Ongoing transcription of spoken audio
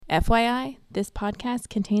FYI, this podcast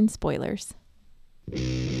contains spoilers.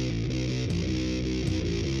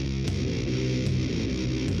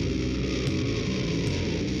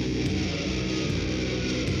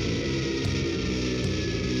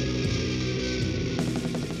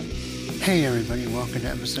 Hey everybody, welcome to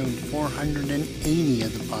episode 480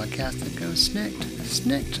 of the podcast that goes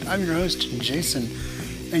Snicked. I'm your host, Jason,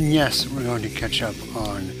 and yes, we're going to catch up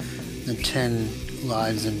on the 10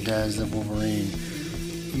 lives and deaths of Wolverine.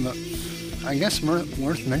 But I guess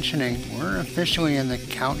worth mentioning, we're officially in the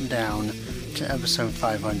countdown to episode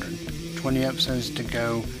 500. 20 episodes to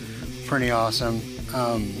go, pretty awesome.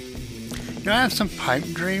 I have some pipe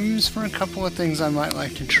dreams for a couple of things I might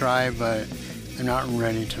like to try, but I'm not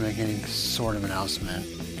ready to make any sort of announcement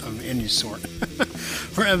of any sort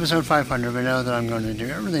for episode 500, but I know that I'm going to do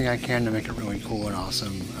everything I can to make it really cool and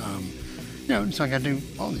awesome. Just like I do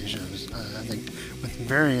all these shows, I think with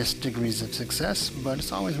various degrees of success, but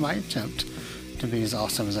it's always my attempt to be as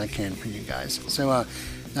awesome as I can for you guys. So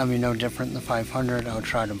that'll be no different than 500. I'll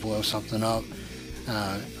try to blow something up.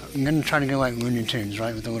 I'm going to try to go like Looney Tunes,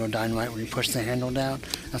 right, with the little dynamite where you push the handle down.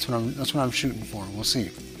 That's what I'm shooting for. We'll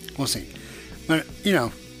see. But,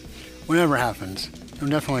 whatever happens,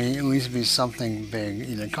 there'll definitely at least be something big,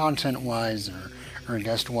 either content-wise or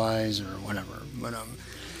guest-wise or whatever. But,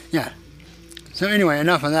 yeah. So anyway,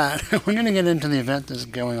 enough of that. We're going to get into the event that's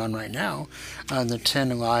going on right now, the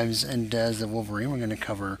 10 lives and deaths of Wolverine. We're going to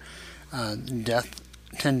cover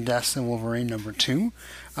 10 deaths of Wolverine number 2.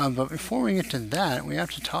 But before we get to that, we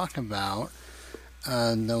have to talk about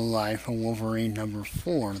the life of Wolverine number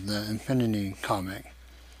 4, the Infinity comic,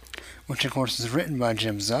 which of course is written by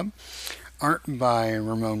Jim Zub, art by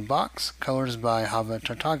Ramon Box, colors by Hava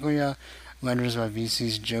Tartaglia, letters by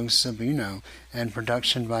VC's Joe Sabino, and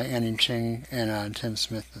production by Annie Ching and Tim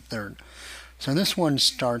Smith III. So this one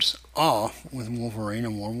starts off with Wolverine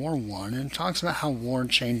in World War I, and talks about how war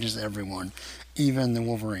changes everyone, even the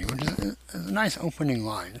Wolverine, which is a nice opening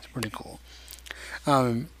line. It's pretty cool.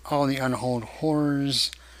 All the untold horrors.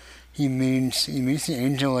 He meets the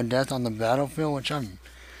Angel of Death on the battlefield, which I'm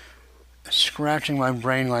scratching my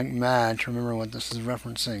brain like mad to remember what this is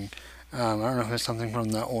referencing. I don't know if it's something from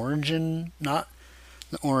the origin, not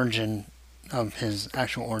the origin of his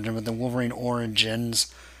actual origin, but the Wolverine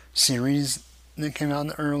Origins series that came out in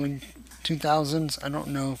the early 2000s. I don't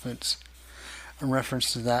know if it's a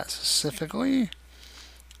reference to that specifically,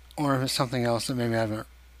 or if it's something else that maybe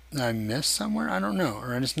I missed somewhere. I don't know,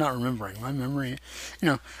 or I'm just not remembering. My memory,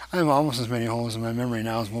 I have almost as many holes in my memory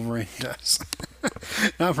now as Wolverine does.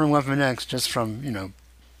 Not from Weapon X, just from,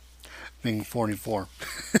 being 44.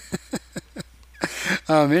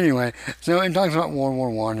 Anyway, so it talks about World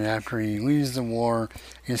War I, and after he leaves the war,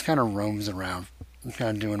 he just kind of roams around,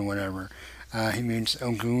 kind of doing whatever. He meets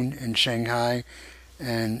Ogun in Shanghai,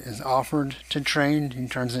 and is offered to train. He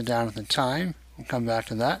turns it down at the time. We'll come back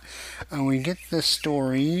to that. And we get this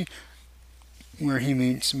story where he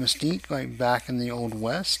meets Mystique, like back in the Old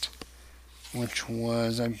West, which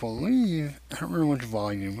was, I believe, I don't remember which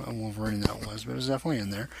volume of Wolverine that was, but it was definitely in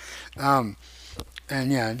there. And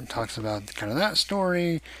yeah, it talks about kind of that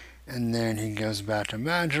story, and then he goes back to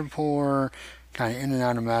Madripoor, kind of in and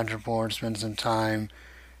out of Madripoor, spends some time,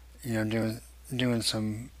 doing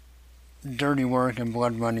some dirty work and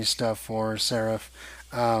blood money stuff for Seraph.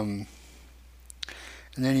 And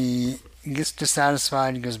then he gets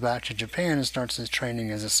dissatisfied, he goes back to Japan and starts his training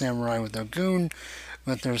as a samurai with Ogun,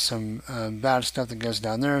 but there's some bad stuff that goes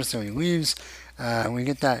down there, so he leaves. We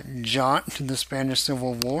get that jaunt to the Spanish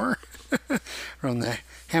Civil War from the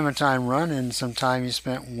Hamatime run, and some time he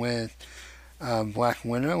spent with Black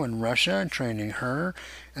Widow in Russia, training her,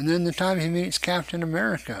 and then the time he meets Captain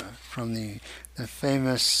America from the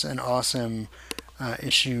famous and awesome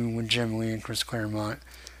issue with Jim Lee and Chris Claremont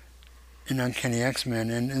in Uncanny X-Men.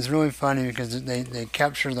 And it's really funny because they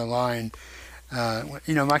capture the line.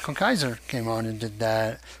 Michael Kaiser came on and did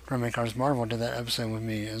that from Cars Marvel, did that episode with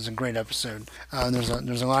me. It was a great episode. There's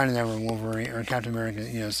a line in there where Wolverine or Captain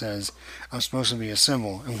America, says, "I'm supposed to be a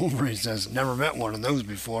symbol," and Wolverine says, "Never met one of those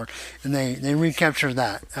before." And they recapture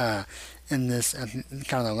that in this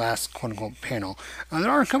kind of the last quote unquote panel. There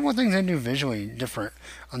are a couple of things they do visually different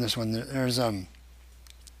on this one. There's a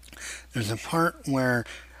part where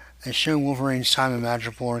they show Wolverine's time in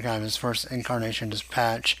Madripoor, kind of his first incarnation as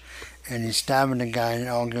Patch, and he's stabbing a guy and it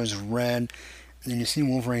all goes red. And then you see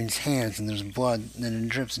Wolverine's hands and there's blood, and then it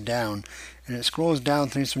drips down. And it scrolls down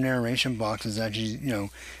through some narration boxes that in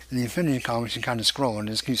the Infinity Comics you kind of scroll and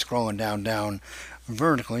just keep scrolling down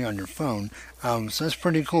vertically on your phone. So that's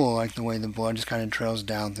pretty cool, like the way the blood just kind of trails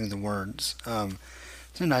down through the words.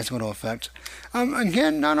 It's a nice little effect.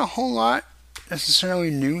 Again, not a whole lot necessarily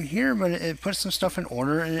new here, but it puts some stuff in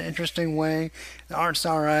order in an interesting way. The art's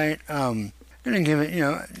alright. Gonna give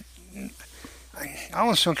it, I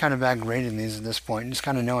almost feel kind of bad grading these at this point, just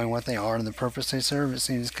kind of knowing what they are and the purpose they serve. It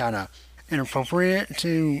seems kind of inappropriate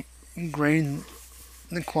to grade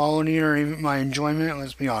the quality or even my enjoyment.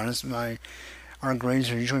 Let's be honest, our grades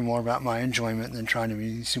are usually more about my enjoyment than trying to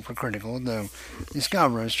be super critical, though these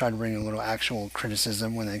Scalbros try to bring a little actual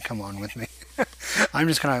criticism when they come on with me. I'm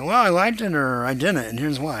just kind of like, well, I liked it or I didn't, and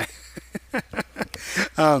here's why.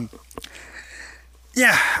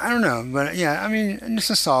 Yeah, I don't know, but yeah, I mean, it's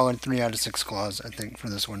a solid 3 out of 6 claws, I think, for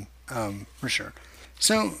this one, for sure.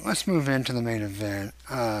 So, let's move into the main event.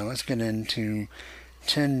 Let's get into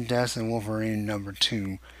 10 Deaths of Wolverine number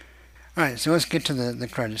 2. Alright, so let's get to the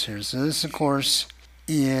credits here. So this, of course,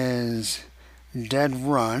 is Dead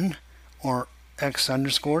Run, or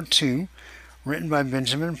X_2, written by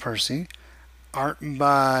Benjamin Percy, art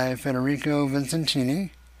by Federico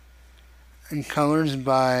Vincentini, and colors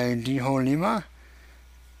by Diego Lima,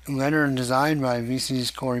 letter and design by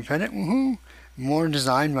VC's Corey Pettit, woohoo! More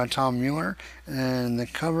design by Tom Mueller, and the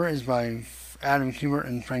cover is by Adam Kubert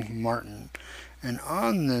and Frank Martin. And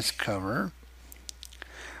on this cover,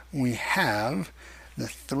 we have the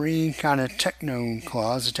 3 kind of techno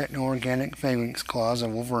claws, the techno-organic phalanx claws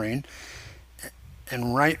of Wolverine,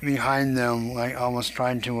 and right behind them, like almost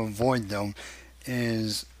trying to avoid them,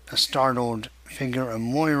 is a startled figure of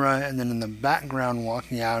Moira, and then in the background,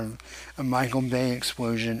 walking out of a Michael Bay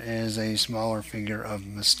explosion, is a smaller figure of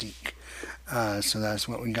Mystique. So that's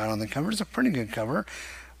what we got on the cover. It's a pretty good cover.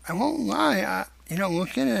 I won't lie,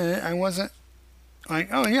 looking at it, I wasn't like,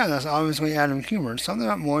 oh yeah, that's obviously Adam Kubert. Something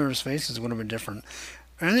about Moira's face is a little bit different.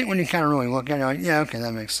 And I think when you kind of really look at it, like, yeah, okay,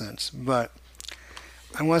 that makes sense. But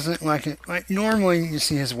I wasn't like normally you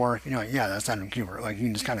see his work, yeah, that's Adam Kubert. Like, you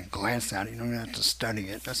can just kind of glance at it. You don't have to study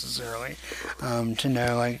it necessarily to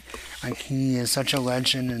know, like he is such a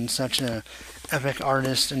legend and such a epic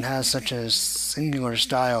artist and has such a singular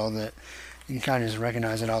style that you can kind of just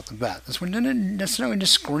recognize it off the bat. This one didn't necessarily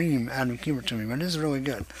just scream Adam Kubert to me, but it is really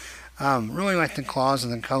good. Really like the claws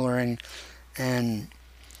and the coloring, and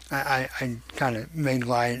I kind of made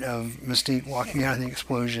light of Mystique walking out of the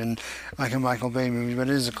explosion like a Michael Bay movie, but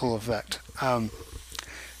it is a cool effect.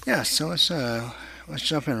 Yeah, so let's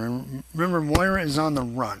jump in. Remember, Moira is on the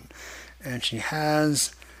run, and she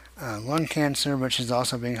has lung cancer, but she's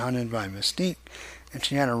also being hunted by Mystique, and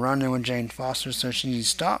she had a run-in with Jane Foster, so she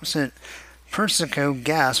stops at Persico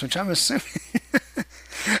Gas, which I'm assuming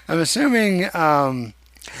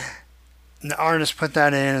the artist put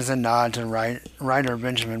that in as a nod to writer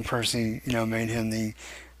Benjamin Percy, made him the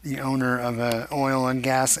owner of an oil and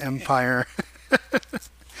gas empire.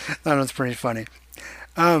 That was pretty funny.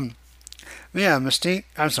 But yeah,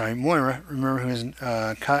 Moira, remember, who is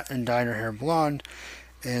cut and dyed her hair blonde,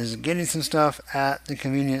 is getting some stuff at the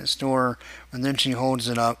convenience store, and then she holds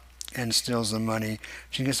it up and steals the money.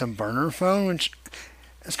 She gets a burner phone, which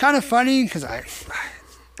is kind of funny, because I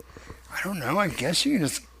don't know, I guess you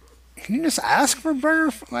can just ask for a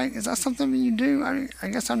burner? Like, is that something that you do? I mean, I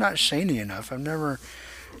guess I'm not shady enough. I've never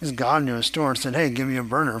just gone to a store and said, hey, give me a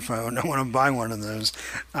burner phone. I want to buy one of those.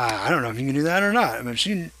 I don't know if you can do that or not, but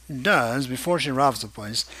she does before she robs the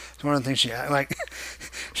place. It's one of the things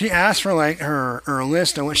she asked for, like, her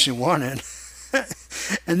list of what she wanted,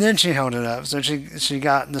 and then she held it up. So she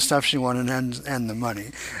got the stuff she wanted and the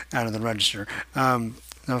money out of the register. So,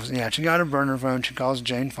 yeah, she got a burner phone. She calls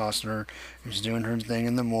Jane Foster, who's doing her thing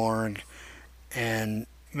in the morgue, and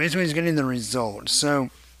basically is getting the results. So,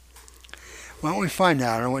 what we find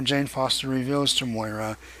out, or what Jane Foster reveals to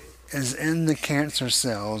Moira, is in the cancer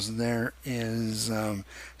cells there is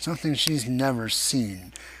something she's never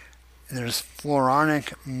seen. There's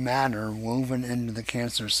floronic matter woven into the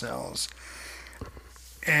cancer cells.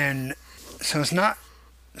 And so it's not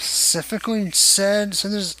specifically said, so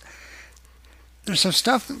there's some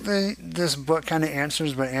stuff that this book kind of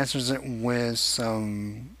answers, but answers it with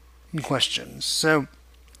some questions. So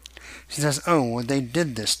she says, oh, well, they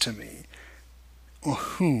did this to me. Well,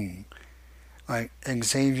 who? Like,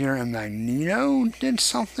 Xavier and Magneto did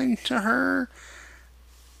something to her?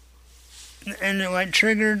 And it, like,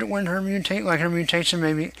 triggered when her mutation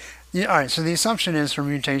maybe... Yeah, alright, so the assumption is her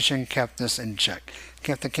mutation kept this in check.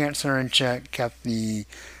 Kept the cancer in check, kept the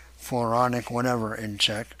floronic whatever in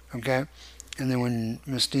check, okay? And then when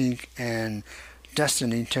Mystique and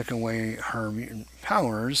Destiny took away her mutant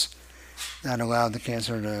powers, that allowed the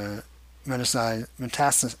cancer to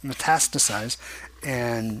metastasize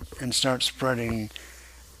and start spreading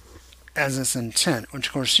as its intent. Which,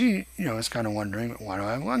 of course, she, is kind of wondering, why do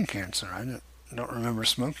I have lung cancer? I don't remember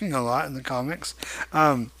smoking a lot in the comics.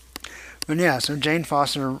 But But yeah, so Jane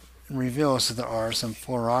Foster reveals that there are some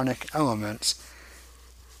fluoronic elements,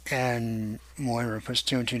 and Moira puts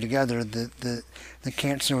two and two together that the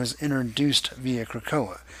cancer was introduced via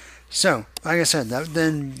Krakoa. So, like I said, that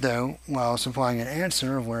then, though, while supplying an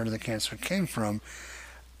answer of where the cancer came from,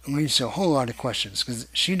 leads to a whole lot of questions, because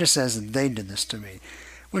she just says that they did this to me,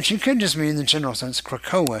 which you could just mean in the general sense,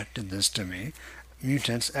 Krakoa did this to me,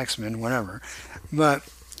 mutants, X-Men, whatever. But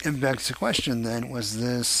it begs the question then, was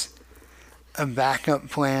this a backup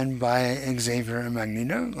plan by Xavier and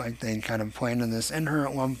Magneto? Like they kind of planned this in her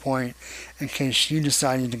at one point in case she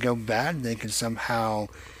decided to go bad, they could somehow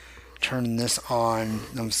turn this on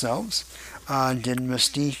themselves. Did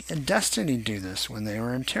Mystique and Destiny do this when they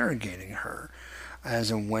were interrogating her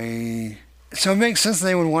as a way? So it makes sense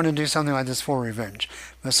they would want to do something like this for revenge.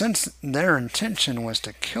 But since their intention was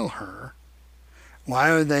to kill her,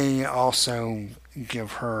 why would they also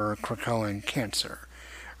give her Krakoan cancer?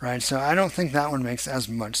 Right? So I don't think that one makes as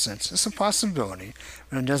much sense. It's a possibility,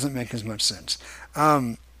 but it doesn't make as much sense.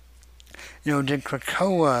 Did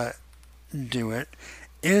Krakoa do it?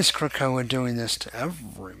 Is Krakoa doing this to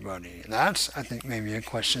everybody? That's, I think, maybe a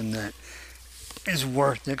question that is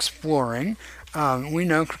worth exploring. We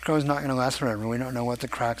know Krakoa's not going to last forever. We don't know what the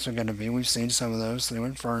cracks are going to be. We've seen some of those through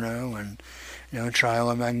Inferno and, Trial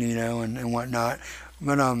of Magneto and whatnot.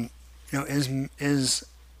 But, is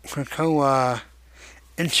Krakoa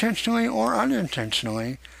intentionally or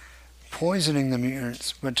unintentionally poisoning the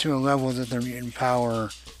mutants, but to a level that their mutant power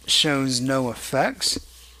shows no effects?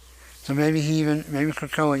 So maybe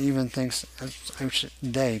Krakoa even thinks,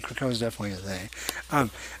 Krakoa's definitely a they,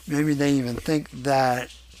 maybe they even think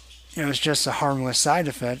that, it's just a harmless side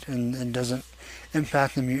effect and doesn't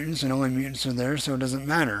impact the mutants, and only mutants are there, so it doesn't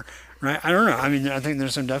matter, right? I don't know. I mean, I think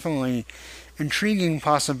there's some definitely intriguing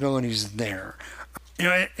possibilities there.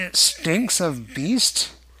 It stinks of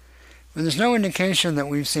Beast, but there's no indication that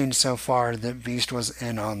we've seen so far that Beast was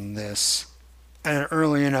in on this at an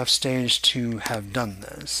early enough stage to have done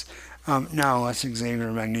this. Now, unless Xavier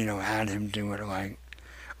and Magneto had him do it, like,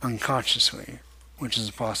 unconsciously, which is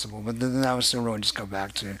possible. But then that would still really just go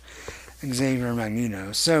back to Xavier and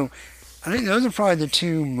Magneto. So, I think those are probably the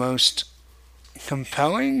two most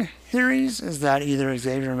compelling theories, is that either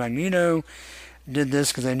Xavier and Magneto did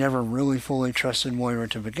this because they never really fully trusted Moira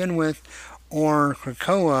to begin with, or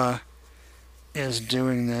Krakoa is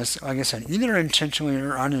doing this, like I said, either intentionally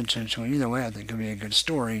or unintentionally. Either way, I think it could be a good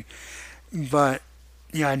story. But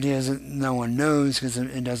the idea is that no one knows because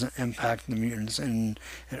it doesn't impact the mutants, and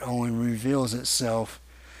it only reveals itself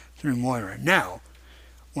through Moira. Now,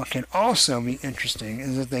 what can also be interesting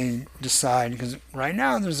is that they decide, because right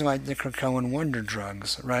now there's like the Krakoan wonder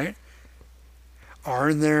drugs, right?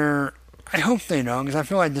 Are there, I hope they don't, because I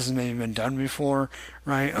feel like this has maybe been done before,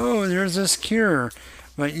 right? Oh, there's this cure,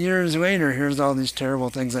 but years later, here's all these terrible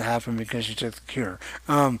things that happen because you took the cure.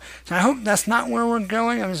 So I hope that's not where we're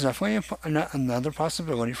going. I mean, it's definitely another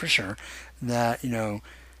possibility for sure that,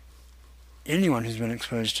 anyone who's been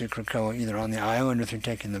exposed to Krakoa, either on the island or through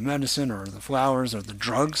taking the medicine or the flowers or the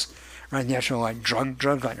drugs, right? The actual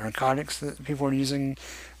drug like narcotics that people are using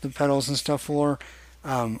the petals and stuff for,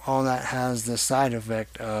 all that has the side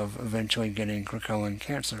effect of eventually getting Krakoan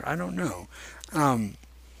cancer. I don't know.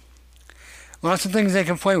 Lots of things they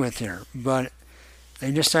can play with here, but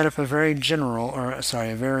they just set up a very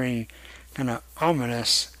a very kind of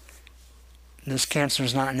ominous, this cancer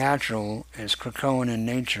is not natural, it's Krakoan in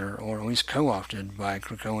nature, or at least co-opted by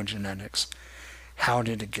Krakoan genetics. How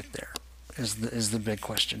did it get there? Is the big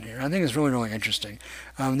question here. I think it's really, really interesting.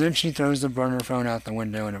 Then she throws the burner phone out the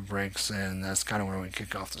window and it breaks, and that's kind of where we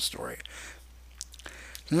kick off the story.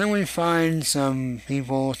 And then we find some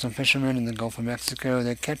fishermen in the Gulf of Mexico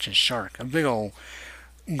that catch a shark, a big old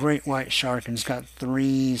great white shark, and it's got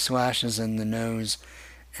 3 slashes in the nose,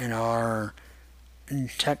 and our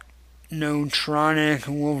technotronic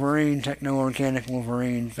Wolverine, techno-organic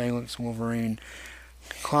Wolverine, Felix Wolverine,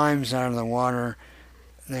 climbs out of the water.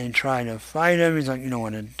 They try to fight him. He's like, you don't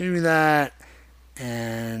want to do that.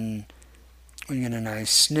 And we get a nice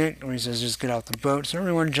snick where he says, just get off the boat. So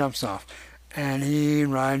everyone jumps off. And he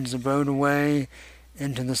rides the boat away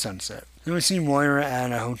into the sunset. Then we see Moira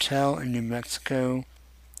at a hotel in New Mexico,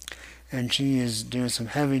 and she is doing some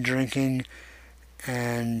heavy drinking,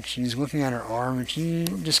 and she's looking at her arm, and she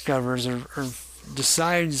discovers or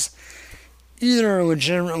decides, either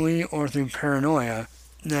legitimately or through paranoia,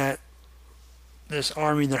 that this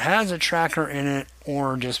arm either has a tracker in it,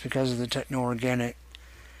 or just because of the techno-organic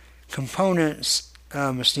components,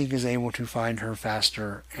 Mystique is able to find her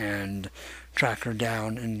faster and track her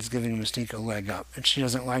down, and is giving Mystique a leg up. And she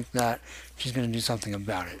doesn't like that. She's going to do something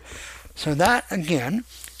about it. So that, again,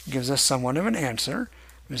 gives us somewhat of an answer.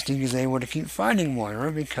 Mystique is able to keep finding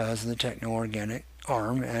Moira because of the techno-organic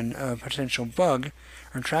arm and a potential bug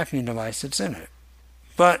or tracking device that's in it.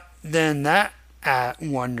 But then that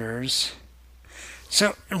wonders.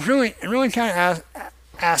 So it really kind of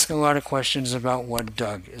asks a lot of questions about what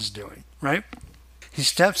Doug is doing, right? He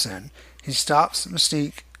steps in, he stops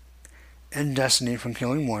Mystique and Destiny from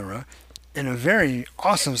killing Moira in a very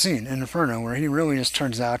awesome scene in Inferno where he really just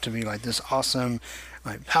turns out to be like this awesome,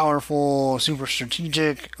 like powerful, super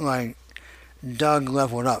strategic, like Doug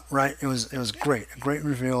leveled up, right? It was great. A great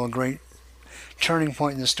reveal, a great turning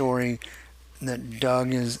point in the story that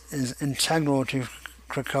Doug is integral to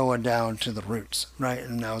Krakoa down to the roots, right?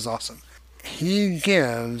 And that was awesome. He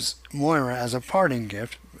gives Moira as a parting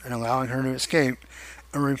gift and allowing her to escape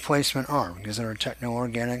a replacement arm, gives her a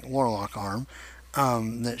techno-organic warlock arm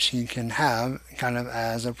that she can have kind of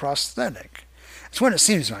as a prosthetic. It's what it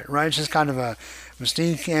seems like, right? It's just kind of a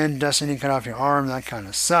Mystique and Destiny cut off your arm. That kind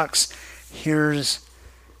of sucks. Here's,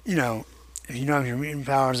 if you don't have your mutant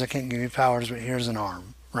powers, I can't give you powers, but here's an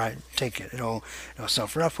arm, right? Take it. It'll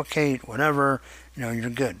self-replicate, whatever. You're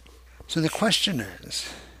good. So the question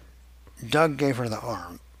is, Doug gave her the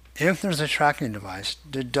arm. If there's a tracking device,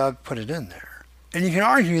 did Doug put it in there? And you can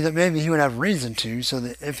argue that maybe he would have reason to, so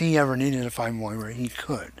that if he ever needed to find Moira, he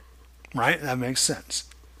could. Right? That makes sense.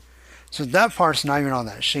 So that part's not even all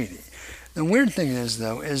that shady. The weird thing is,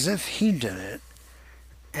 though, is if he did it,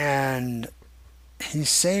 and he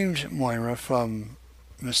saved Moira from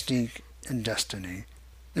Mystique and Destiny,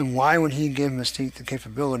 then why would he give Mystique the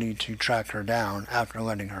capability to track her down after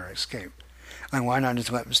letting her escape? Like, why not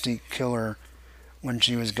just let Mystique kill her when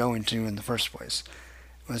she was going to in the first place?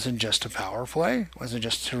 Was it just a power play? Was it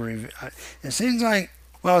just to it seems like,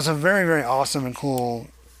 well, it's a very, very awesome and cool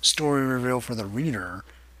story reveal for the reader.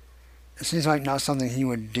 It seems like not something he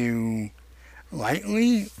would do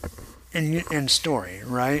lightly in story,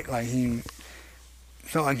 right? Like, he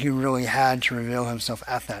felt like he really had to reveal himself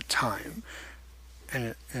at that time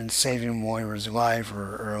and saving Moira's life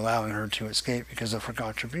or allowing her to escape because of her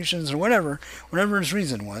contributions or whatever his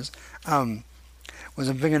reason was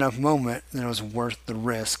a big enough moment that it was worth the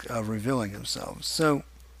risk of revealing himself. So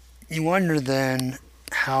you wonder then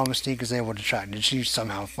how Mystique is able to track. Did she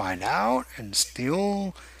somehow find out and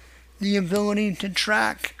steal the ability to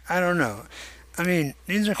track? I don't know. I mean,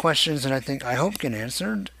 these are questions that I hope get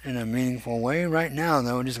answered in a meaningful way. Right now,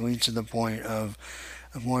 though, it just leads to the point of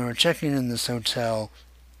Moira checking in this hotel,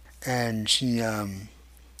 and she's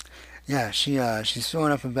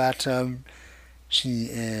filling up a bathtub. She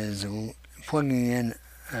is plugging in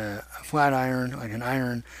a flat iron, like an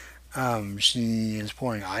iron. She is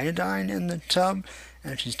pouring iodine in the tub,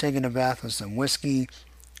 and she's taking a bath with some whiskey.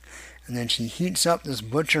 And then she heats up this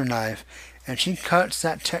butcher knife, and she cuts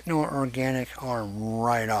that techno-organic arm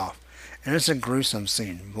right off. And it's a gruesome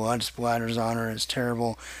scene. Blood splatters on her. It's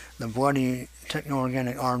terrible. The bloody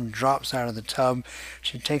techno-organic arm drops out of the tub.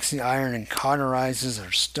 She takes the iron and cauterizes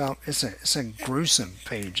her stump. It's a gruesome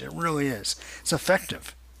page. It really is. It's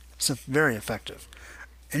effective. It's very effective.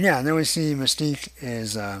 And then we see Mystique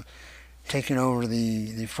is taking over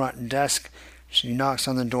the front desk. She knocks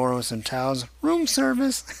on the door with some towels. Room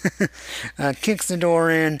service. Kicks the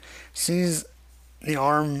door in, sees the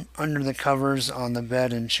arm under the covers on the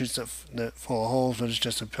bed and shoots it full of holes, but it's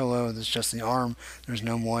just a pillow. That's just the arm. There's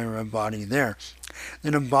no Moira body there.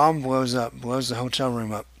 Then a bomb blows the hotel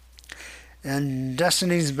room up. And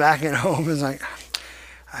Destiny's back at home is like,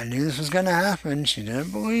 I knew this was going to happen. She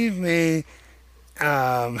didn't believe me.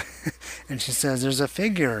 And she says, there's a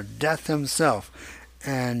figure, Death himself.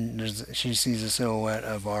 And she sees a silhouette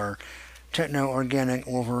of our techno-organic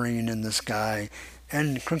Wolverine in the sky.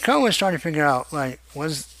 And Krakoa is trying to figure out,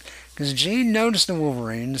 because Jean noticed the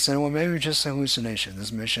Wolverine and said, well, maybe just a hallucination.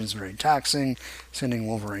 This mission is very taxing. Sending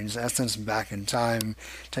Wolverine's essence back in time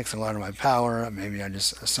takes a lot of my power. Maybe I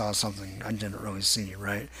just saw something I didn't really see,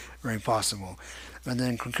 right? Very possible. But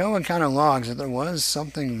then Krakoa kind of logs that there was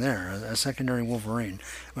something there, a secondary Wolverine,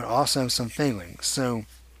 but also some failings. So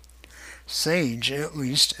Sage, at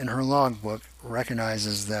least in her logbook,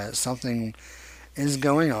 recognizes that something is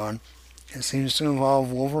going on. It seems to involve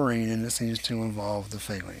Wolverine, and it seems to involve the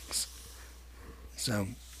failings. So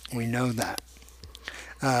we know that.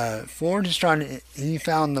 Ford is he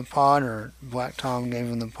found the pod, or Black Tom gave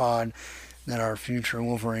him the pod that our future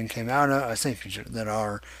Wolverine came out of. I say future,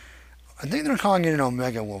 I think they're calling it an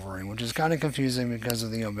Omega Wolverine, which is kind of confusing because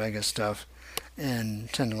of the Omega stuff in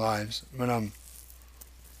 10 Lives. But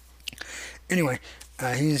anyway,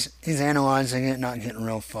 he's analyzing it, not getting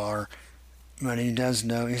real far, but he does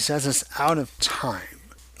know. He says it's out of time.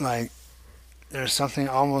 Like, there's something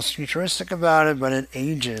almost futuristic about it, but it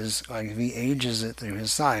ages, like if he ages it through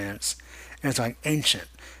his science, and it's like ancient,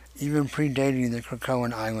 even predating the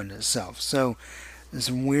Krakoan island itself. So this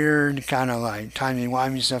weird kind of like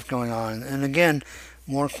timey-wimey stuff going on, and again,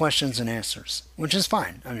 more questions than answers, which is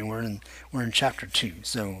fine. I mean, we're in chapter 2,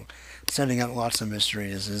 so setting up lots of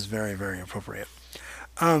mystery is very, very appropriate.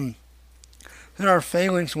 Then our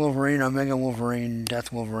Phalanx Wolverine, Omega Wolverine,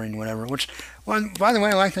 Death Wolverine, whatever, which, well, by the way,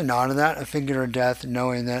 I like the nod of that, a figure of death,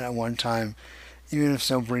 knowing that at one time, even if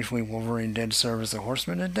so briefly, Wolverine did serve as a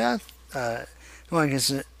horseman of death. Like it's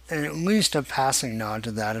at least a passing nod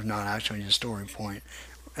to that, if not actually a story point.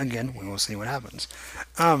 Again, we will see what happens.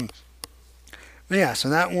 But yeah, so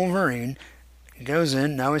that Wolverine goes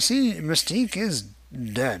in. Now we see Mystique is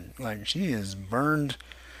dead. Like, she is burned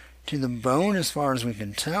to the bone as far as we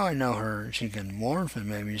can tell. I know she can morph, and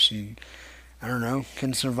maybe she, I don't know,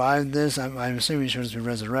 can survive this. I'm assuming she's supposed to be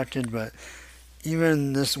resurrected, but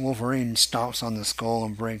even this Wolverine stomps on the skull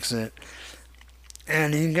and breaks it.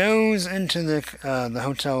 And he goes into the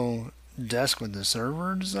hotel desk with the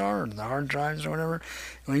servers are, or the hard drives or whatever.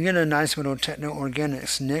 And we get a nice little techno-organic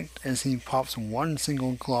snick as he pops one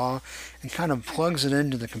single claw and kind of plugs it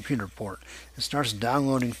into the computer port. It starts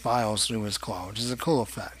downloading files through his claw, which is a cool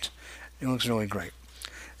effect. It looks really great.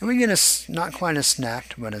 And we get not quite a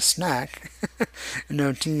snack, but a snack. And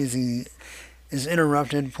OT as he is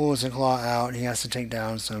interrupted, pulls the claw out. He has to take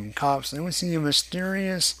down some cops. And we see a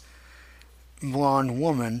mysterious blonde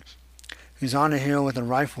woman who's on a hill with a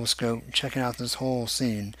rifle scope checking out this whole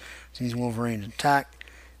scene. Sees Wolverine attack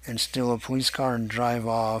and steal a police car and drive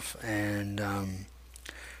off. And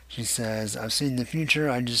she says, "I've seen the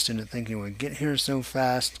future. I just didn't think it would get here so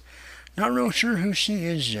fast." Not real sure who she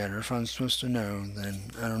is yet, or if I'm supposed to know,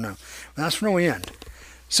 then I don't know. But that's where we end.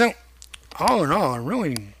 So, all in all, a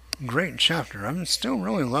really great chapter. I'm still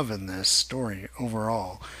really loving this story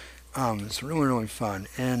overall. It's really, really fun.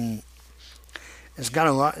 And it's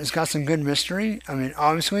got some good mystery. I mean,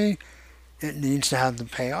 obviously, it needs to have the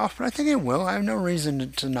payoff, but I think it will. I have no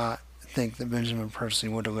reason to not think that Benjamin Percy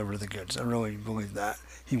will deliver the goods. I really believe that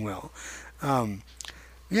he will.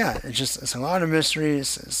 Yeah, it's a lot of mystery.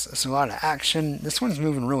 It's a lot of action. This one's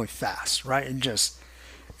moving really fast, right?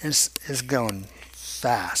 It's going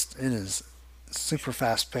fast. It is super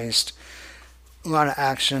fast paced. A lot of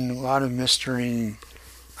action, a lot of mystery.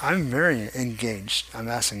 I'm very engaged. I'm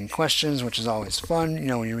asking questions, which is always fun. You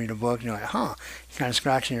know, when you read a book, you're like, you're kind of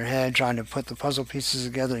scratching your head, trying to put the puzzle pieces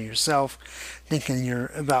together yourself, thinking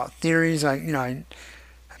you're about theories. Like, you know,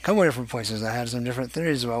 a couple of different places I had some different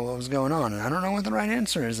theories about what was going on, and I don't know what the right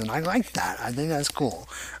answer is, and I like that. I think that's cool.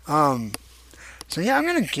 So yeah, I'm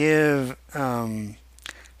going to give 10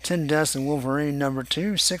 Deaths and Wolverine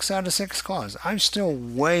 #2 6 out of 6 claws. I'm still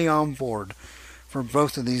way on board for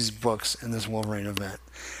both of these books in this Wolverine event.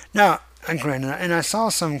 Now, and I saw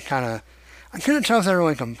some kind of, I couldn't tell if they were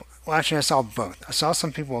really, well, actually I saw both. I saw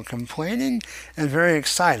some people complaining and very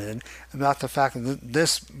excited about the fact that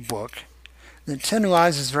this book, that 10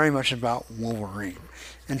 Lives is very much about Wolverine.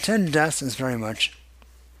 And 10 Deaths is very much,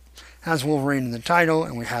 has Wolverine in the title,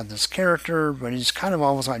 and we have this character, but he's kind of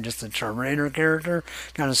almost like just a Terminator character,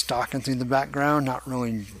 kind of stalking through the background, not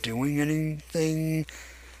really doing anything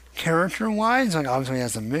character-wise. Like, obviously he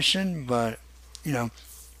has a mission, but, you know,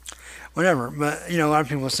 whatever. But, you know, a lot of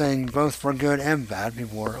people are saying both for good and bad.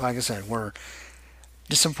 People were, like I said, were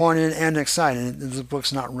disappointed and excited. The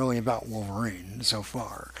book's not really about Wolverine so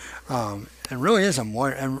far. It really is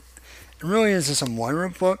just a Moira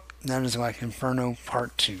book that is like Inferno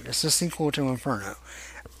Part 2. It's a sequel to Inferno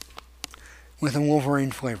with a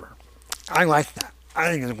Wolverine flavor. I like that. I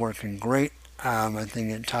think it's working great. I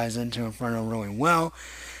think it ties into Inferno really well.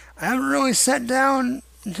 I haven't really sat down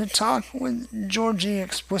to talk with Georgie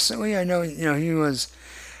explicitly. I know, you know, he was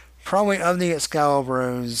probably of the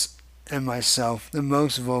Excalibros and myself the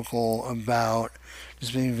most vocal about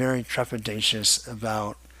just being very trepidatious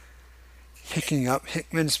about picking up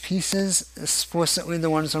Hickman's pieces, explicitly the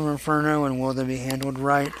ones from Inferno, and will they be handled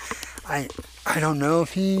right. I don't know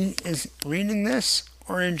if he is reading this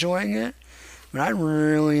or enjoying it, but I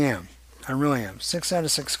really am. 6 out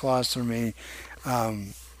of 6 claws for me.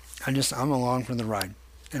 I'm along for the ride.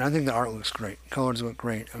 And I think the art looks great. Colors look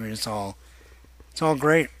great. I mean, it's all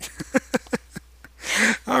great.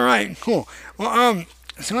 All right, cool. Well,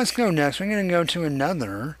 so let's go next. We're going to go to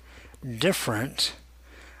another different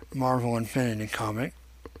Marvel Infinity comic.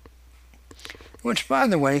 Which, by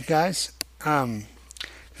the way, guys, I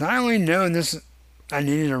only know this, I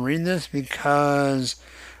needed to read this because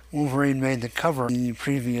Wolverine made the cover of the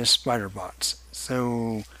previous Spider-Bots.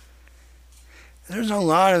 So there's a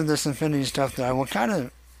lot of this Infinity stuff that I'm kind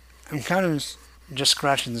of just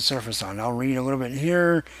scratching the surface on. I'll read a little bit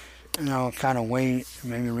here, and I'll kind of wait,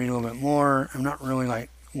 maybe read a little bit more. I'm not really like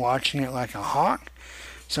watching it like a hawk.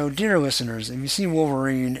 So, dear listeners, if you see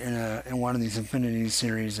Wolverine in one of these Infinity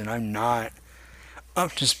series and I'm not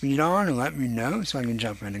up to speed on, let me know so I can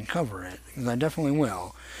jump in and cover it, because I definitely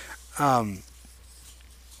will.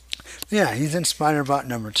 Yeah, he's in Spider-Bot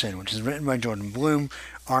number 10, which is written by Jordan Bloom,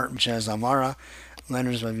 art Jez Amara,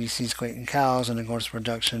 letters by VC's Clayton Cowles, and of course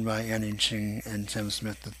production by Annie Ching and Tim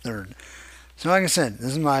Smith III. So like I said,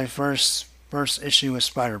 this is my first issue with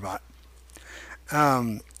Spider-Bot.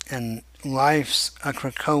 And life's a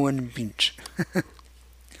Krakoan beach.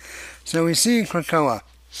 So we see Krakoa,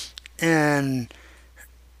 and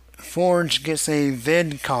Forge gets a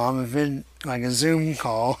like a Zoom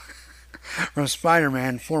call from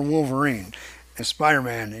Spider-Man for Wolverine. And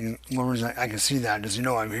Spider-Man, and Wolverine's like, I can see that. Does he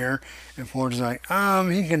know I'm here? And Forge is like,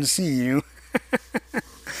 he can see you.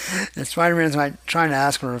 And Spider-Man's like trying to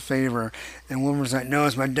ask for a favor. And Wolverine's like, no,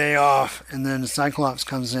 it's my day off. And then Cyclops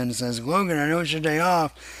comes in and says, Logan, I know it's your day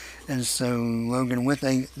off. And so Logan, with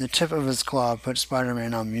the tip of his claw, puts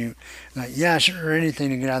Spider-Man on mute. Like, yeah, sure,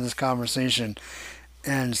 anything to get out of this conversation.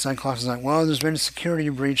 And Cyclops is like, well, there's been a security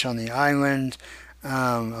breach on the island.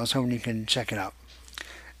 I was hoping you could check it out.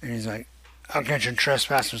 And he's like, I'll catch your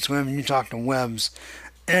trespasser, Swim, and you talk to Webbs.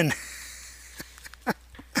 And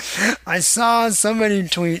I saw somebody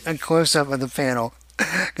tweet a close-up of the panel,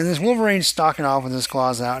 because this Wolverine's stalking off with his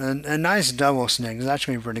claws out, and a nice double snick. It's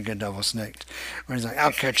actually a pretty good double snick, where he's like,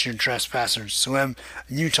 I'll catch your trespassers, Swim,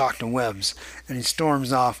 and you talk to Webbs. And he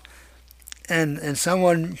storms off. And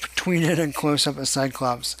someone tweeted a close-up of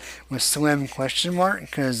Cyclops with Slim ?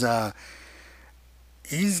 Because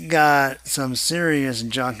he's got some serious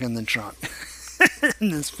junk in the trunk in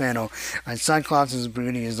this panel. Cyclops is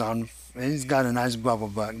brooding he's got a nice bubble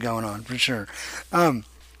butt going on for sure. So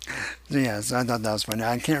I thought that was funny.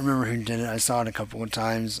 I can't remember who did it. I saw it a couple of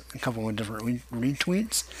times, a couple of different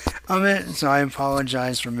retweets of it. So I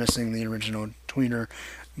apologize for missing the original tweeter,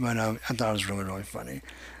 but I thought it was really, really funny.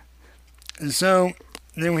 And so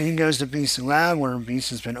then when he goes to Beast's lab, where Beast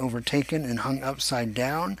has been overtaken and hung upside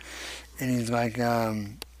down, and he's like,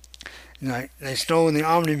 they stole the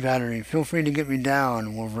Omni battery. Feel free to get me down.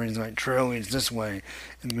 And Wolverine's like, true, it's this way.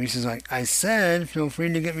 And Beast is like, I said, feel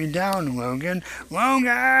free to get me down, Logan.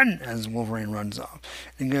 Logan! As Wolverine runs off.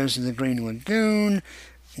 And goes to the Green Lagoon,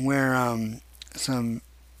 where some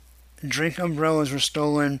drink umbrellas were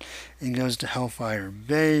stolen, and goes to Hellfire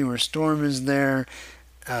Bay, where Storm is there.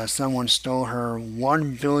 Someone stole her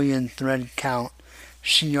 1 billion thread count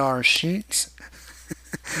Shi'ar sheets.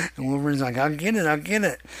 And Wolverine's like, I'll get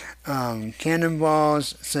it.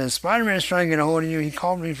 Cannonballs says, Spider-Man's trying to get a hold of you. He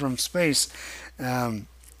called me from space. And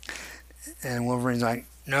Wolverine's like,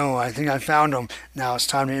 no, I think I found him. Now it's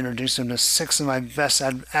time to introduce him to 6 of my best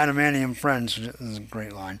adamantium friends. This is a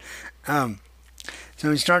great line.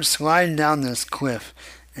 So he starts sliding down this cliff.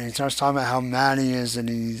 And he starts talking about how mad he is and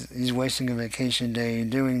he's wasting a vacation day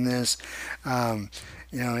doing this. How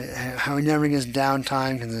he never gets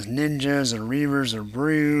downtime because there's ninjas or Reavers or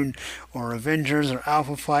Brood or Avengers or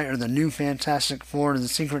Alpha Flight or the new Fantastic Four or the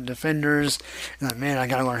Secret Defenders. And like, man, I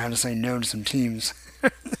gotta learn how to say no to some teams.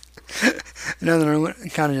 They're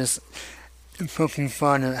kind of just poking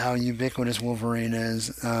fun at how ubiquitous Wolverine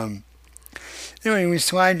is. Anyway, we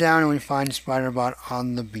slide down and we find Spider-Bot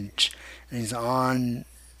on the beach. And he's on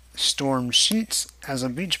Storm sheets as a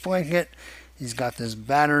beach blanket. He's got this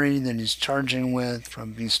battery that he's charging with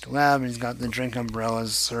from Beast Lab, and he's got the drink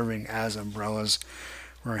umbrellas serving as umbrellas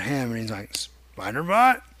for him. And he's like,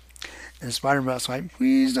 Spider-Bot? And Spider-Bot's like,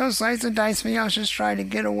 please don't slice and dice me, I was just trying to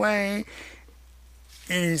get away.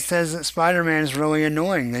 And he says that Spider-Man is really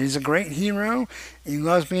annoying, that he's a great hero, he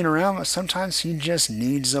loves being around, but sometimes he just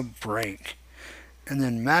needs a break. And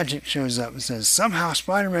then Magic shows up and says, somehow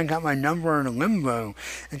Spider-Man got my number in a limbo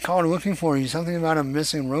and called looking for you. Something about a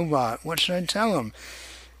missing robot. What should I tell him?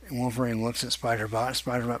 And Wolverine looks at Spider-Bot.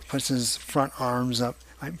 Spider-Bot puts his front arms up,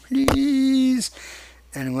 like, please.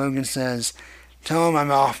 And Logan says, tell him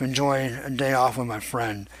I'm off, enjoying a day off with my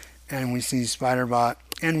friend. And we see Spider-Bot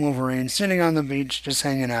and Wolverine sitting on the beach, just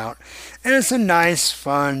hanging out. And it's a nice,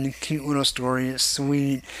 fun, cute little story. It's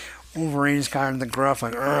sweet. Wolverine's kind of the gruff,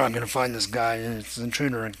 like, I'm going to find this guy, and it's an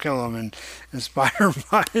intruder, and kill him. And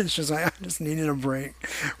Spider-Bot is just like, I just needed a break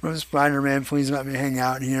from Spider-Man. Please let me hang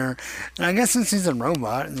out here. And I guess since he's a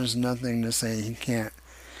robot, there's nothing to say he can't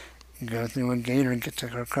go through a gate or get to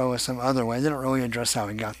Krakoa some other way. They don't really address how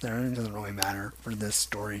he got there. It doesn't really matter for this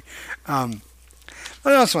story.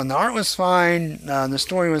 But else fun. The art was fine. The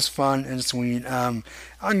story was fun and sweet.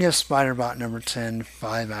 I'll give Spider-Bot number 10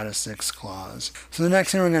 5 out of 6 claws. So the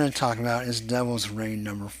next thing we're going to talk about is Devil's Reign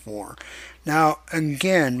number 4. Now,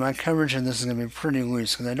 again, my coverage of this is going to be pretty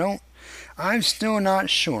loose because I'm still not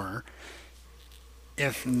sure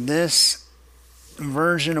if this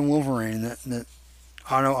version of Wolverine that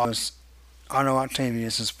Otto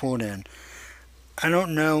Octavius has pulled in, I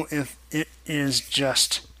don't know if it is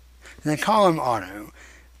just, they call him Otto,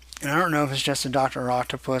 and I don't know if it's just a Dr.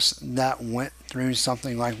 Octopus that went through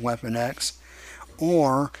something like Weapon X,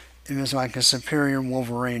 or if it's like a superior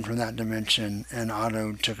Wolverine from that dimension and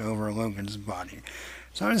Otto took over Logan's body.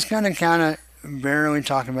 So I'm just going to kind of barely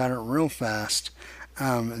talk about it real fast,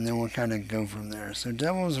 and then we'll kind of go from there. So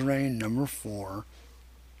Devil's Reign number 4.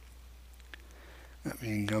 Let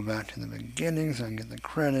me go back to the beginning so I can get the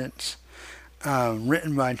credits.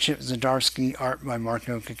 Written by Chip Zdarsky, art by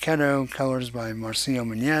Marco Cacchetto, colors by Marcio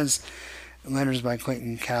Menez, letters by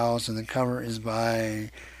Clayton Cowles, and the cover is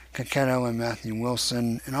by Cacchetto and Matthew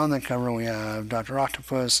Wilson. And on the cover we have Dr.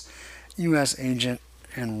 Octopus, U.S. Agent,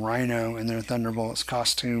 and Rhino in their Thunderbolts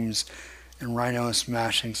costumes, and Rhino is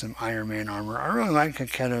smashing some Iron Man armor. I really like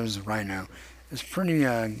Cacchetto's Rhino. It's pretty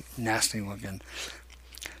nasty looking.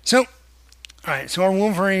 So, alright, so our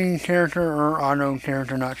Wolverine character, or Otto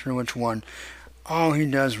character, not sure which one, all he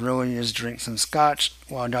does really is drink some scotch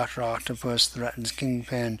while Dr. Octopus threatens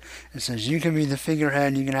Kingpin and says, you can be the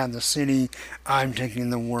figurehead, you can have the city, I'm taking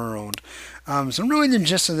the world. So really the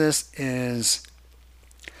gist of this is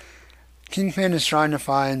Kingpin is trying to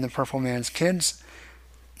find the Purple Man's kids,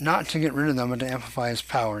 not to get rid of them, but to amplify his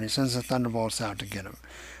power, and he sends the Thunderbolts out to get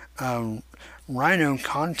them. Rhino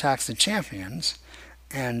contacts the Champions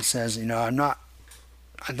and says,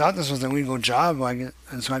 I thought this was a legal job, like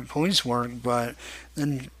it's like police work, but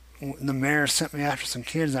then the mayor sent me after some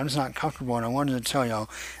kids. I'm just not comfortable, and I wanted to tell y'all.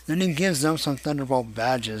 Then he gives them some Thunderbolt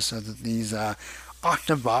badges so that these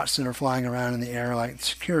Octobots that are flying around in the air like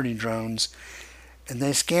security drones, and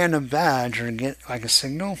they scan a badge or get like a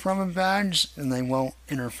signal from a badge, and they won't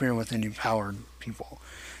interfere with any powered people,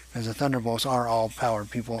 because the Thunderbolts are all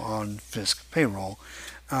powered people on Fisk payroll.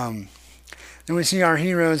 Then we see our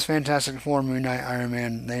heroes, Fantastic Four, Moon Knight, Iron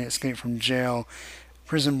Man. They escape from jail,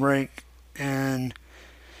 Prison Break, and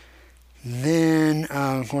then,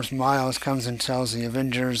 of course, Miles comes and tells the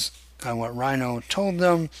Avengers what Rhino told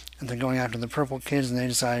them, and they're going after the Purple Kids, and they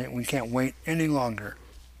decide we can't wait any longer.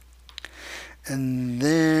 And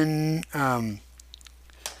then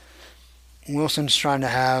Wilson's trying to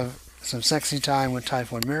have some sexy time with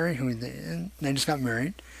Typhoid Mary, who they just got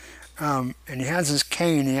married, and he has his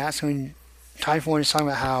cane. He asks him. Typhoid is talking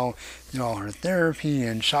about how, all her therapy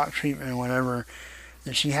and shock treatment and whatever,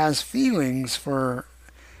 that she has feelings for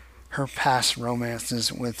her past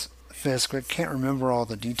romances with Fisk, but can't remember all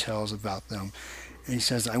the details about them. And he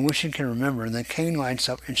says, I wish you could remember. And the cane lights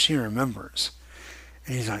up and she remembers.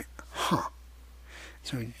 And he's like, huh.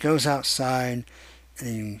 So he goes outside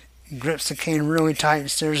and he grips the cane really tight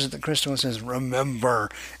and stares at the crystal and says, remember.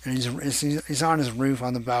 And he's on his roof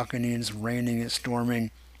on the balcony, and it's raining, it's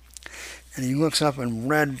storming. And he looks up and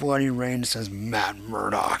red bloody rain says Matt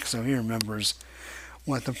Murdock. So he remembers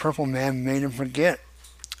what the Purple Man made him forget,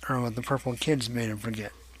 or what the Purple Kids made him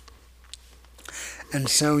forget. And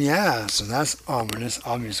so so that's ominous,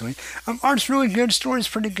 obviously. Art's really good, story's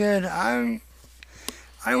pretty good. I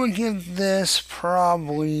would give this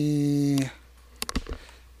probably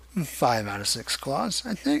 5 out of 6 claws,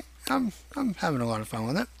 I think. I'm having a lot of fun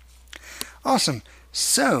with it. Awesome.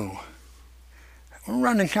 So we're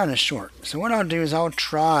running kind of short. So what I'll do is I'll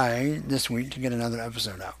try this week to get another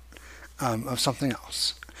episode out of something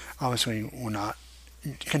else. Obviously,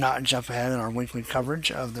 cannot jump ahead in our weekly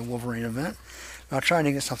coverage of the Wolverine event. But I'll try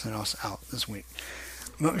to get something else out this week.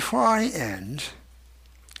 But before I end,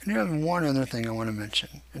 I do have one other thing I want to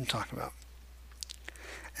mention and talk about.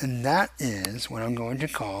 And that is what I'm going to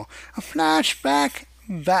call a flashback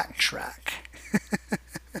backtrack.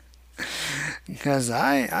 Because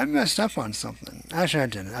I messed up on something. Actually, I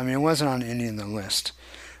didn't. I mean, it wasn't on any of the list.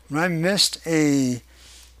 But I missed a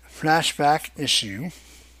flashback issue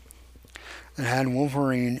that had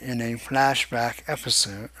Wolverine in a flashback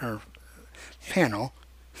episode, or panel,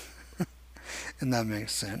 and that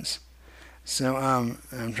makes sense. So,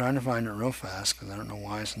 I'm trying to find it real fast, because I don't know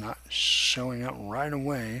why it's not showing up right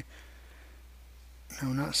away. No,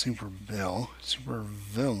 not Super Bill. Super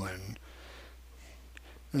Villain.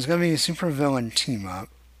 There's going to be a supervillain team-up.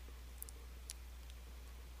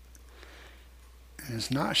 And it's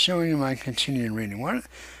not showing in my continued reading. One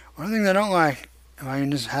thing I don't like, if I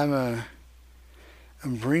can just have a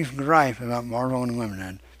brief gripe about Marvel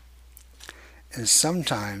Unlimited, is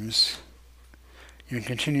sometimes your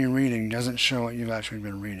continuing reading doesn't show what you've actually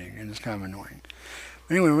been reading, and it's kind of annoying.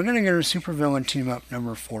 But anyway, we're going to get a Supervillain Team Up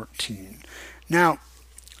number 14. Now,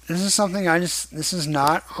 this is something this is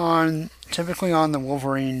not typically on the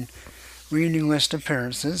Wolverine reading list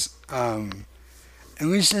appearances. At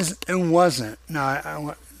least it wasn't.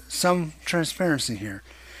 Now, some transparency here.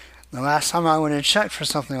 The last time I would have checked for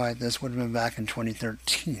something like this would have been back in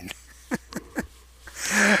 2013.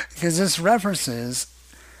 Because this references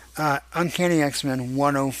Uncanny X-Men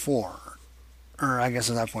 104. Or I guess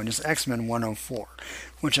at that point, it's X-Men 104.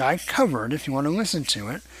 Which I covered, if you want to listen to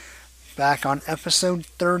it, back on episode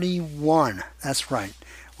 31. That's right.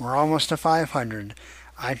 We're almost to 500.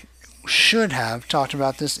 I should have talked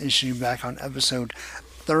about this issue back on episode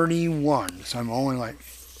 31. So I'm only like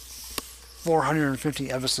 450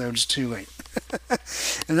 episodes too late.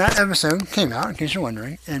 And that episode came out, in case you're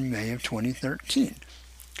wondering, in May of 2013.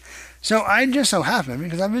 So I just so happened,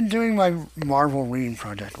 because I've been doing my Marvel reading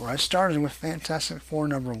project, where I started with Fantastic Four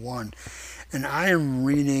number 1, and I am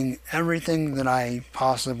reading everything that I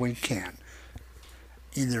possibly can.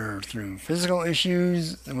 Either through physical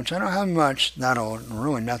issues, which I don't have much that old,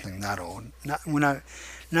 really nothing that old. Now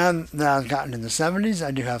that I've gotten to the 70s,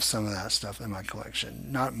 I do have some of that stuff in my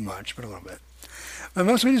collection. Not much, but a little bit. But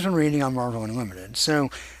most of it has been reading on Marvel Unlimited. So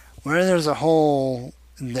where there's a hole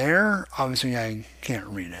there, obviously I can't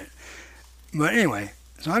read it. But anyway,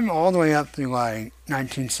 so I'm all the way up through like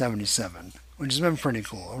 1977, which has been pretty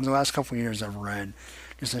cool. Over the last couple of years, I've read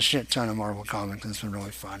just a shit ton of Marvel comics, and it's been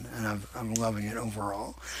really fun, and I'm loving it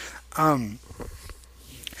overall. And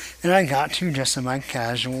I got to, just in my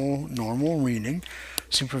casual, normal reading,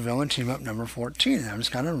 Supervillain Team Up number 14, and I'm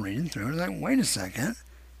just kind of reading through it, and like, wait a second.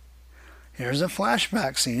 Here's a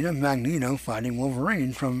flashback scene of Magneto fighting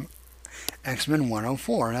Wolverine from X-Men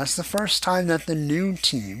 104, and that's the first time that the new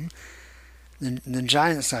team, the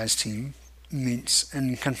giant-sized team, meets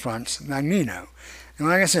and confronts Magneto. And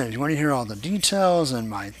like I said, if you want to hear all the details and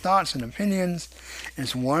my thoughts and opinions,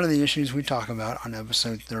 it's one of the issues we talk about on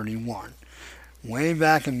episode 31, way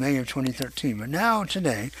back in May of 2013. But now,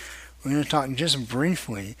 today, we're going to talk just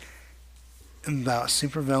briefly about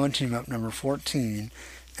Supervillain Team Up number 14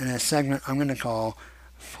 in a segment I'm going to call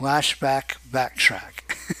Flashback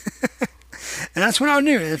Backtrack. And that's what I'll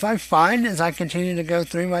do. If I find, as I continue to go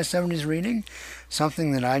through my 70s reading,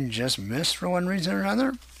 something that I just missed for one reason or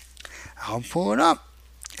another, I'll pull it up.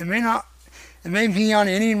 It may be on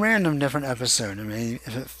any random different episode.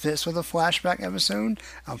 If it fits with a flashback episode,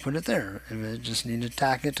 I'll put it there. If it just need to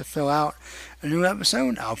tack it to fill out a new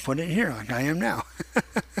episode, I'll put it here like I am now.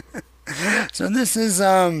 So this is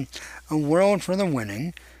A World for the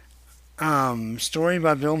Winning. Story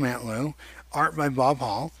by Bill Mantlo. Art by Bob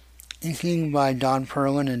Hall. Inking by Don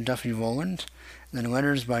Perlin and Duffy Voland. And then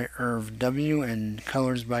letters by Irv W. and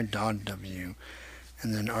colors by Don W.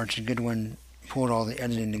 And then Archie Goodwin pulled all the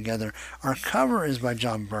editing together. Our cover is by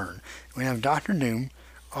John Byrne. We have Dr. Doom,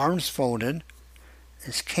 arms folded,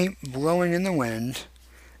 his cape blowing in the wind,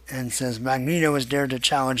 and says, Magneto has dared to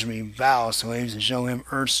challenge me. Bow, slaves, and show him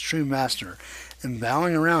Earth's true master. And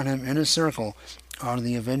bowing around him in a circle are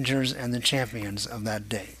the Avengers and the champions of that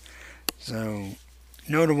day. So,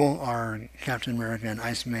 notable are Captain America and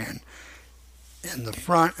Iceman in the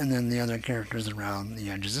front, and then the other characters around the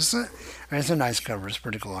edges. It's a nice cover. It's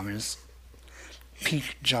pretty cool. I mean, it's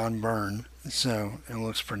peak John Byrne, so it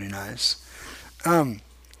looks pretty nice. So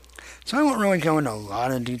I won't really go into a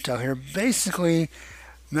lot of detail here. Basically,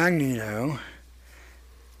 Magneto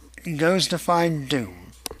goes to find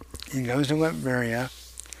Doom. He goes to Latveria,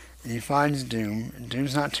 and he finds Doom. And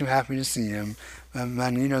Doom's not too happy to see him, but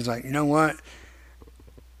Magneto's like, you know what?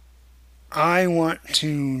 I want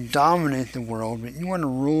to dominate the world, but you want to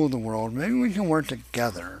rule the world. Maybe we can work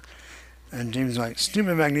together. And Doom's like,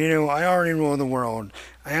 stupid Magneto, I already rule the world.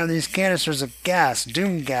 I have these canisters of gas,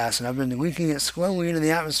 Doom gas, and I've been leaking it slowly into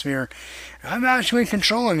the atmosphere. I'm actually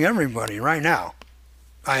controlling everybody right now.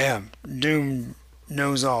 I am. Doom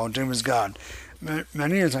knows all. Doom is God.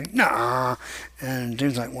 Magneto's like, nah. And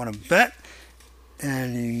Doom's like, want to bet?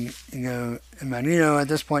 And and Magneto at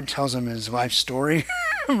this point tells him his life story.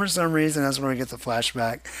 For some reason, that's where we get the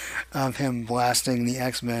flashback of him blasting the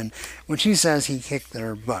X-Men, which he says he kicked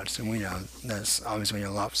their butts, and we know that's obviously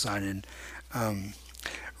a lopsided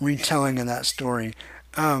retelling of that story.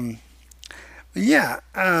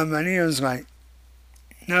 Magneto's like,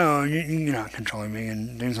 no, you're not controlling me,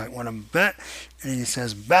 and Doom's like, want to bet? And he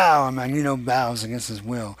says, bow, and Magneto bows against his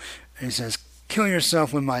will, and he says, kill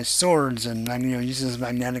yourself with my swords, and Magneto uses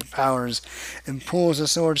magnetic powers and pulls the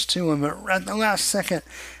swords to him, but at the last second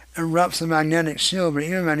erupts the magnetic shield, but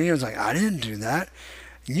even Magneto's like, I didn't do that.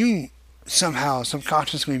 You somehow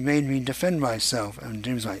subconsciously made me defend myself. And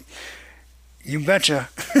Doom's like, you betcha.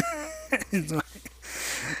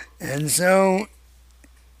 And so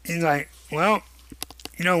he's like, well,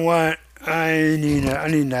 you know what? I need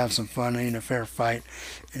to have some fun. I need a fair fight.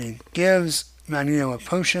 And he gives Magneto a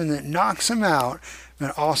potion that knocks him out,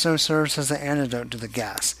 but also serves as the antidote to the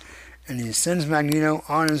gas. And he sends Magneto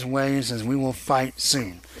on his way and says, we will fight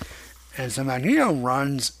soon. And so Magneto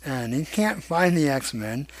runs, and he can't find the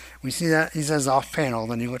X-Men. We see that, he says off-panel,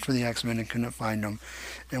 then he looked for the X-Men and couldn't find them.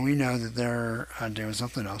 And we know that they're doing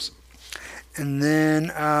something else. And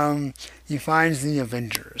then he finds the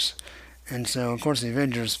Avengers. And so, of course, the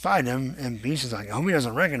Avengers fight him, and Beast is like, I hope he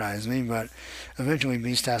doesn't recognize me, but eventually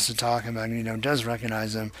Beast has to talk, and Magneto does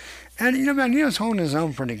recognize him. And, Magneto's holding his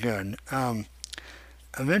own pretty good.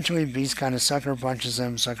 Eventually, Beast kind of sucker punches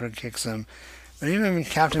him, sucker kicks him. But even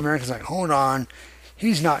Captain America's like, hold on,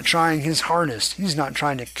 he's not trying his hardest. He's not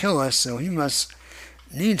trying to kill us, so he must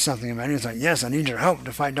need something. And Magneto's like, yes, I need your help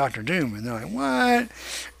to fight Dr. Doom. And they're like,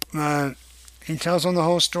 what? He tells them the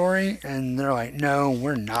whole story, and they're like, no,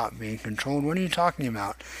 we're not being controlled. What are you talking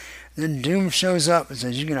about? Then Doom shows up and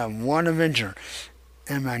says, you can have one Avenger.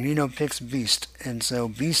 And Magneto picks Beast. And so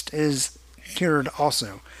Beast is cured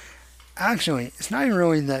also. Actually, it's not even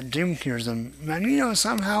really that Doom cures him. Magneto is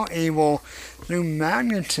somehow able, through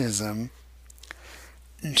magnetism,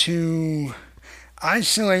 to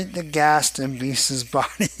isolate the gas in Beast's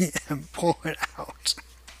body and pull it out.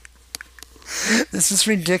 This is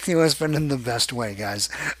ridiculous, but in the best way, guys.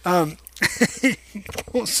 He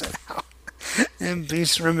pulls it out, and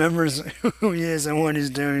Beast remembers who he is and what he's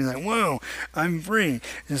doing. He's like, whoa, I'm free. He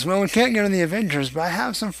says, well, we can't go to the Avengers, but I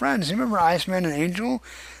have some friends. You remember Iceman and Angel?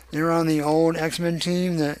 They were on the old X-Men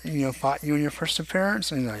team that, fought you in your first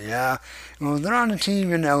appearance? And he's like, yeah. Well, they're on a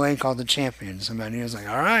team in L.A. called the Champions. And Magneto's like,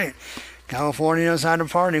 all right, California knows how to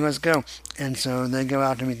party, let's go. And so they go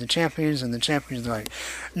out to meet the Champions, and the Champions are like,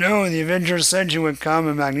 no, the Avengers said you would come,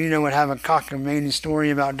 and Magneto would have a cockamamie story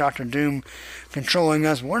about Dr. Doom controlling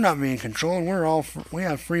us. We're not being controlled. We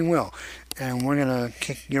have free will. And we're going to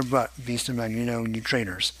kick your butt, Beast and Magneto, you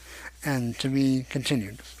traitors. And to be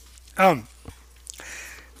continued.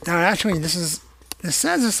 Now, actually, this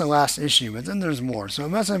says it's the last issue, but then there's more, so it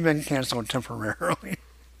must have been canceled temporarily.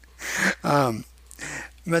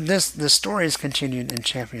 But the story is continued in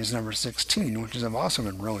Champions number 16, which I've also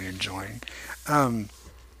been really enjoying. I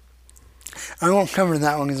won't cover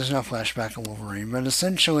that one because there's no flashback of Wolverine, but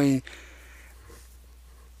essentially,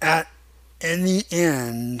 in the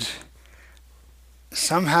end,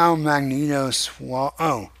 somehow Magneto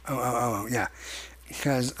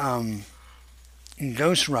because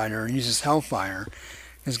Ghost Rider uses Hellfire,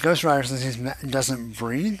 because Ghost Rider says he doesn't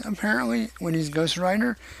breathe, apparently, when he's Ghost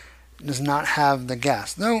Rider, does not have the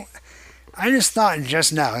gas. Though, I just thought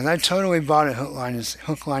just now, and I totally bought it hook, line,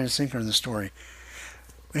 and sinker in the story.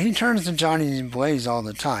 But he turns to Johnny Blaze all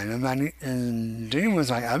the time, and Doom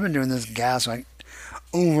was like, I've been doing this gas like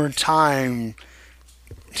over time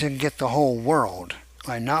to get the whole world.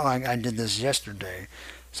 Like, not like I did this yesterday.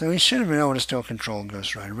 So he should have been able to still control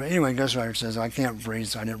Ghost Rider. But anyway, Ghost Rider says, I can't breathe,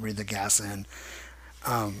 so I didn't breathe the gas in.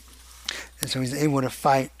 And so he's able to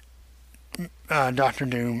fight Dr.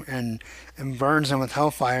 Doom and burns him with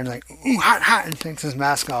Hellfire and like, ooh, hot, hot, and takes his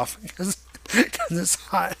mask off because it's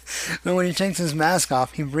hot. But when he takes his mask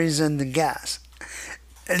off, he breathes in the gas.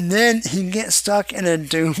 And then he gets stuck in a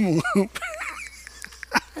Doom loop.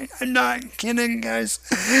 I'm not kidding, guys.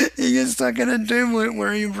 He gets stuck in a Doom loop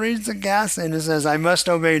where he breathes the gas in and says, I must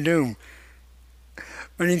obey Doom.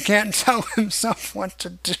 But he can't tell himself what to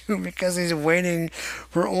do because he's waiting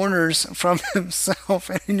for orders from himself,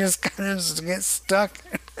 and he just kind of gets stuck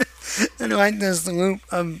in like this loop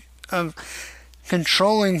of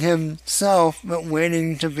controlling himself but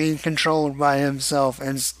waiting to be controlled by himself.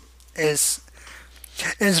 And it's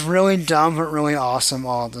really dumb but really awesome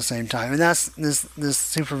all at the same time. And that's this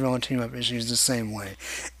supervillain team-up issue is the same way.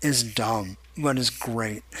 It's dumb, but it's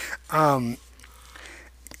great.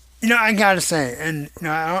 I gotta say, and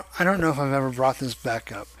I don't know if I've ever brought this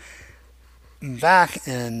back up. Back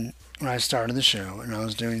in when I started the show and I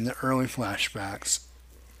was doing the early flashbacks,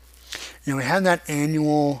 we had that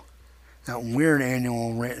weird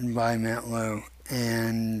annual written by Matt Lowe,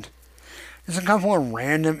 and there's a couple of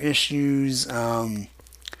random issues, a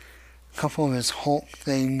couple of his Hulk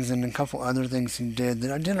things, and a couple other things he did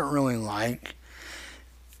that I didn't really like.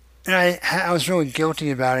 And I was really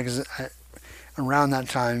guilty about it because around that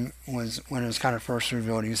time was when it was kind of first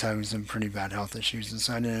revealed he was having some pretty bad health issues, and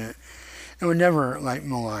so I would never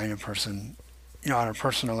malign a person, on a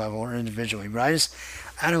personal level or individually, but I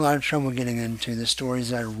had a lot of trouble getting into the stories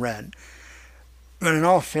that I read. But in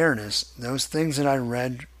all fairness, those things that I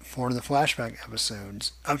read for the flashback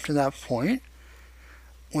episodes up to that point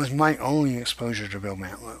was my only exposure to Bill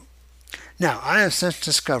Mantlo. Now, I have since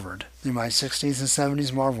discovered through my 60s and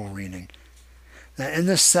 70s Marvel reading that in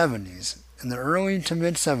the 70s, in the early to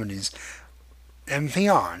mid 70s, and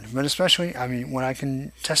beyond, but especially, what I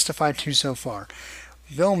can testify to so far,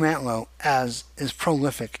 Bill Mantlo as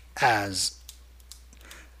prolific as,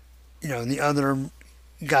 the other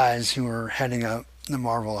guys who were heading up the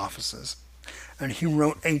Marvel offices. And he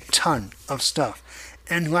wrote a ton of stuff.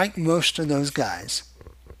 And like most of those guys,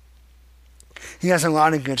 he has a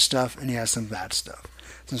lot of good stuff and he has some bad stuff.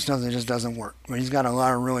 Some stuff that just doesn't work. But he's got a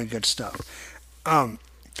lot of really good stuff.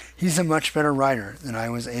 He's a much better writer than I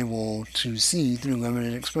was able to see through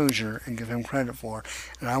limited exposure and give him credit for.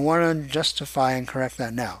 And I want to justify and correct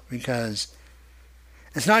that now, because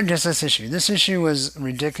it's not just this issue. This issue was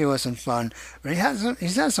ridiculous and fun, but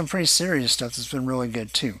he's had some pretty serious stuff that's been really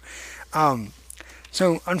good too.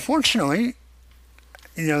 So unfortunately,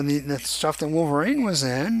 the stuff that Wolverine was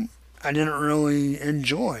in, I didn't really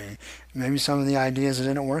enjoy. Maybe some of the ideas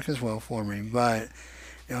didn't work as well for me, but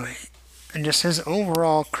and just his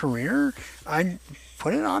overall career, I'd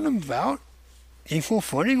put it on about equal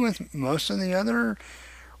footing with most of the other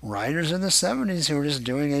writers in the 70s who were just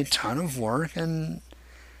doing a ton of work. And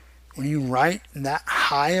when you write that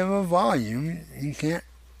high of a volume, you can't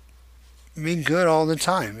be good all the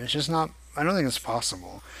time. It's just not, I don't think it's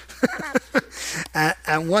possible.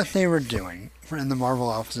 at what they were doing in the Marvel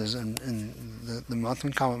offices and the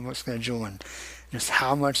monthly comic book schedule and just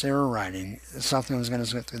how much they were writing, something was going to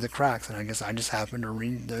slip through the cracks, and I guess I just happened to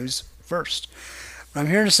read those first. But I'm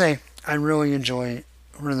here to say I really enjoy,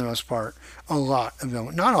 for the most part, a lot of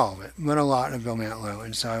Bill, not all of it, but a lot of Bill Mantlo,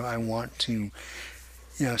 and so I want to,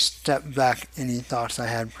 step back any thoughts I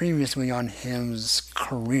had previously on his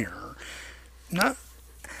career.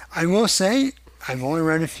 I will say I've only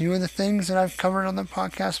read a few of the things that I've covered on the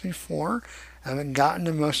podcast before. I haven't gotten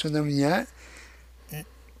to most of them yet.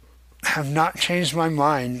 Have not changed my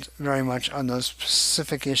mind very much on those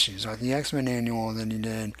specific issues, like the X-Men annual that he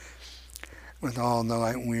did with all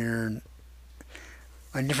the weird,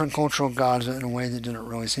 different cultural gods in a way that didn't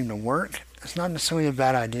really seem to work. It's not necessarily a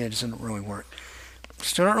bad idea, it just didn't really work.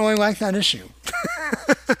 Still don't really like that issue.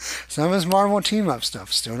 Some of his Marvel team-up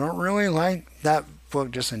stuff, still don't really like that book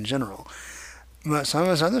just in general. But some of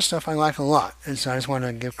his other stuff I like a lot, and so I just want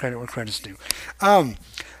to give credit where credit's due.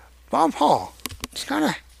 Bob Hall, it's kind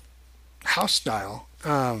of house style.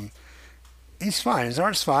 He's fine. His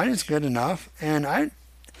art's fine. It's good enough. And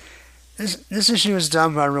this issue was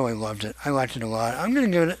dumb, but I really loved it. I liked it a lot. I'm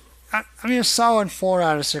going to give it, a solid 4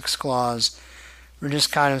 out of 6 claws for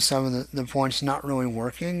just kind of some of the points not really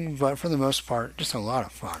working, but for the most part, just a lot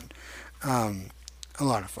of fun. A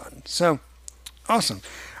lot of fun. So, awesome.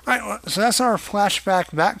 All right, so that's our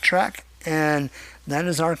flashback backtrack, and that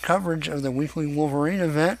is our coverage of the weekly Wolverine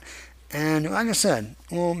event. And like I said,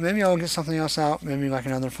 well, maybe I'll get something else out, maybe like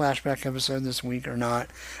another flashback episode this week or not.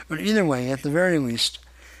 But either way, at the very least,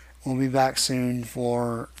 we'll be back soon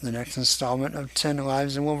for the next installment of 10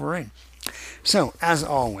 Lives in Wolverine. So, as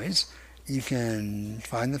always, you can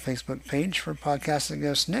find the Facebook page for Podcasts That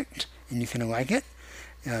Go Snikt, and you can like it.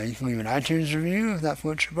 You can leave an iTunes review if that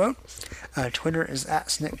floats your boat. Twitter is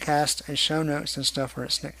 @SniktCast, and show notes and stuff are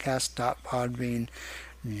at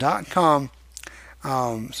sniktcast.podbean.com.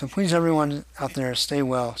 So please, everyone out there, stay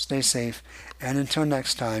well, stay safe, and until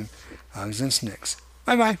next time, hugs and snicks.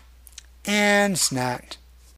 Bye-bye, and snacked.